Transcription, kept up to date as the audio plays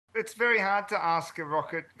it's very hard to ask a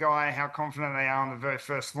rocket guy how confident they are on the very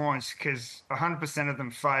first launch because 100% of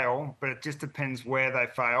them fail, but it just depends where they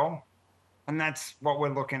fail. And that's what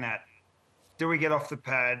we're looking at. Do we get off the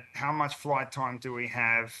pad? How much flight time do we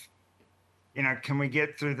have? Can we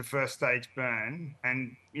get through the first stage burn?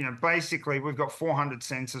 And, basically we've got 400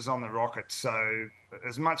 sensors on the rocket. So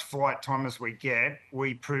as much flight time as we get,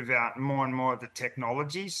 we prove out more and more of the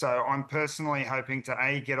technology. So I'm personally hoping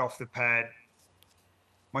to get off the pad.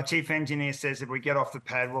 My chief engineer says if we get off the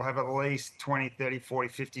pad, we'll have at least 20, 30, 40,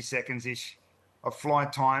 50 seconds-ish of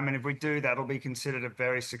flight time. And if we do that, it'll be considered a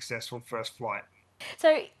very successful first flight.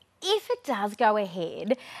 So if it does go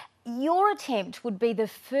ahead, your attempt would be the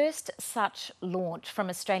first such launch from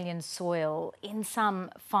Australian soil in some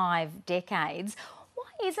 5 decades.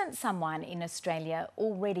 Why isn't someone in Australia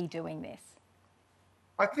already doing this?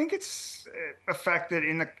 I think it's a fact that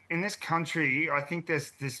in this country, I think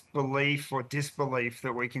there's this belief or disbelief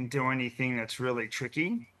that we can do anything that's really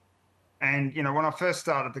tricky. And, when I first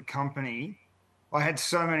started the company, I had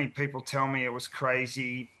so many people tell me it was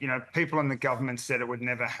crazy. People in the government said it would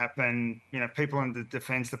never happen. People in the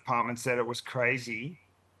Defense Department said it was crazy.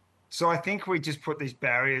 So I think we just put these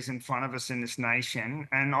barriers in front of us in this nation.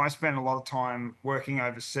 And I spent a lot of time working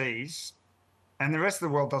overseas. And the rest of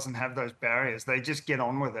the world doesn't have those barriers. They just get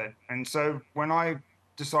on with it. And so when I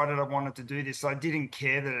decided I wanted to do this, I didn't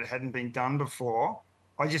care that it hadn't been done before.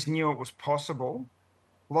 I just knew it was possible.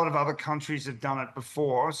 A lot of other countries have done it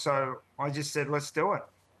before, so I just said, let's do it.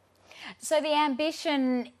 So the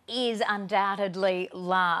ambition is undoubtedly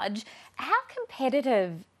large. How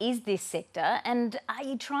competitive is this sector, and are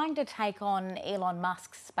you trying to take on Elon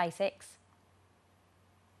Musk's SpaceX?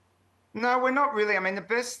 No, we're not really. I mean,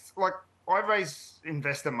 I raise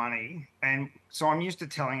investor money, and so I'm used to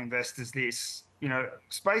telling investors this.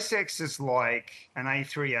 SpaceX is like an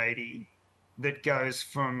A380 that goes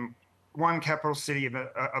from one capital city of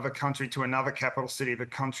a country to another capital city of a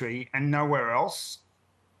country and nowhere else.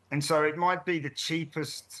 And so it might be the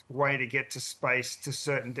cheapest way to get to space to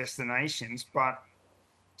certain destinations, but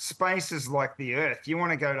space is like the Earth. You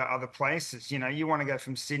want to go to other places. You want to go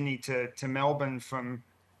from Sydney to Melbourne, from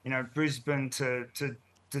Brisbane to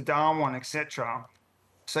Darwin, etc.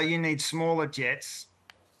 So you need smaller jets.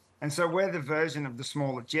 And so we're the version of the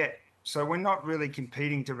smaller jet. So we're not really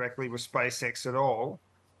competing directly with SpaceX at all.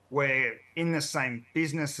 We're in the same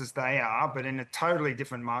business as they are, but in a totally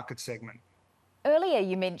different market segment. Earlier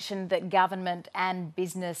you mentioned that government and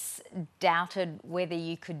business doubted whether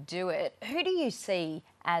you could do it. Who do you see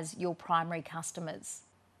as your primary customers?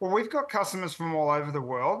 Well, we've got customers from all over the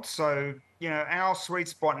world. So, our sweet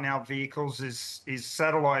spot in our vehicles is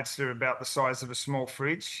satellites that are about the size of a small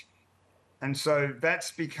fridge. And so that's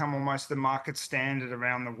become almost the market standard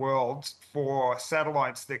around the world for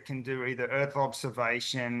satellites that can do either Earth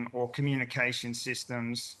observation or communication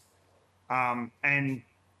systems. And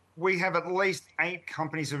we have at least 8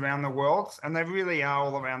 companies around the world, and they really are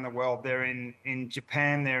all around the world. They're in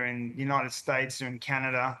Japan, they're in the United States, they're in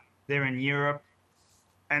Canada, they're in Europe,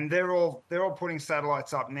 and they're all putting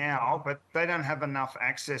satellites up now, but they don't have enough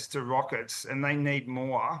access to rockets, and they need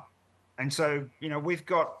more. And so, we've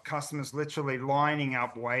got customers literally lining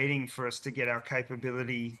up, waiting for us to get our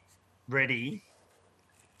capability ready.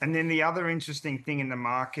 And then the other interesting thing in the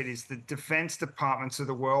market is the defense departments of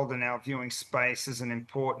the world are now viewing space as an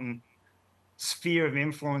important sphere of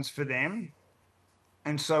influence for them.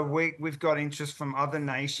 And so we've got interest from other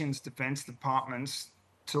nations' defense departments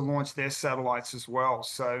to launch their satellites as well.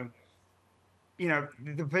 So,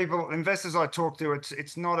 the investors I talk to,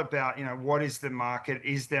 it's not about, what is the market?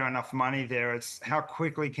 Is there enough money there? It's how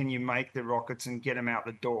quickly can you make the rockets and get them out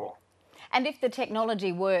the door? And if the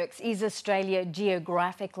technology works, is Australia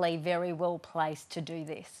geographically very well placed to do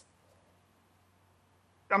this?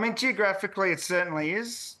 I mean, geographically, it certainly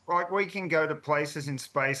is. Like, we can go to places in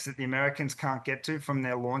space that the Americans can't get to from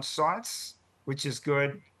their launch sites, which is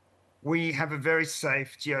good. We have a very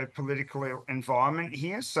safe geopolitical environment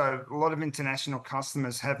here. So a lot of international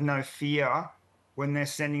customers have no fear when they're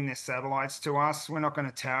sending their satellites to us. We're not going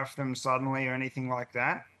to tariff them suddenly or anything like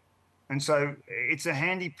that. And so it's a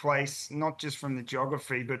handy place, not just from the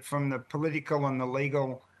geography, but from the political and the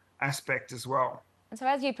legal aspect as well. And so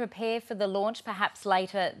as you prepare for the launch, perhaps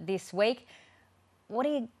later this week, what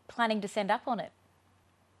are you planning to send up on it?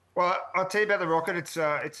 Well, I'll tell you about the rocket. It's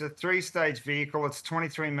a 3-stage vehicle. It's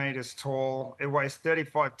 23 meters tall. It weighs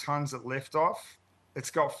 35 tons at liftoff.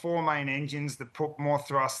 It's got 4 main engines that put more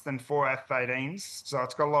thrust than 4 F-18s. So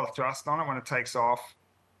it's got a lot of thrust on it when it takes off.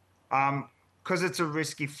 Because it's a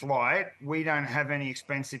risky flight, we don't have any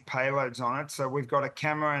expensive payloads on it. So we've got a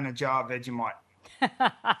camera and a jar of Vegemite.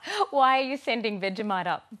 Why are you sending Vegemite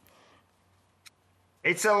up?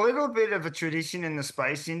 It's a little bit of a tradition in the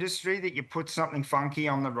space industry that you put something funky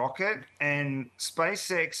on the rocket, and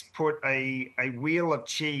SpaceX put a wheel of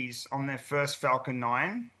cheese on their first Falcon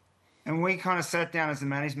 9. And we kind of sat down as the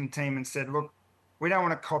management team and said, look, we don't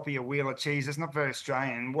want to copy a wheel of cheese. It's not very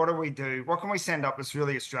Australian. What do we do? What can we send up that's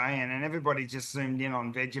really Australian? And everybody just zoomed in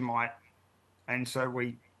on Vegemite. And so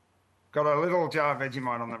we got a little jar of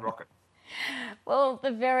Vegemite on the rocket. Well,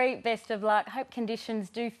 the very best of luck. Hope conditions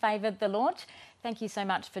do favour the launch. Thank you so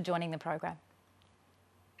much for joining the program.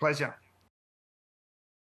 Pleasure.